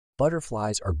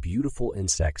Butterflies are beautiful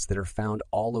insects that are found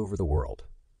all over the world.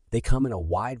 They come in a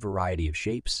wide variety of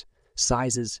shapes,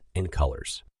 sizes, and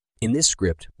colors. In this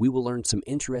script, we will learn some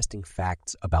interesting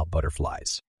facts about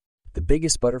butterflies. The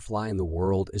biggest butterfly in the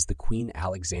world is the Queen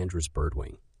Alexandra's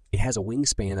birdwing. It has a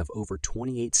wingspan of over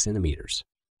 28 centimeters.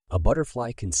 A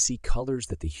butterfly can see colors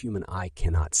that the human eye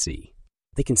cannot see.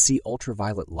 They can see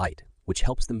ultraviolet light, which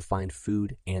helps them find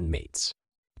food and mates.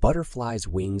 Butterflies'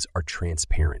 wings are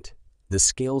transparent. The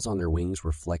scales on their wings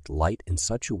reflect light in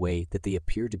such a way that they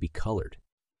appear to be colored.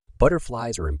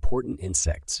 Butterflies are important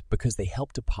insects because they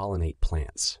help to pollinate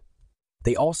plants.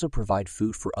 They also provide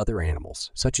food for other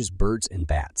animals, such as birds and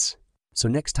bats. So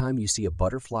next time you see a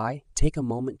butterfly, take a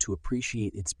moment to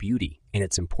appreciate its beauty and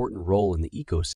its important role in the ecosystem.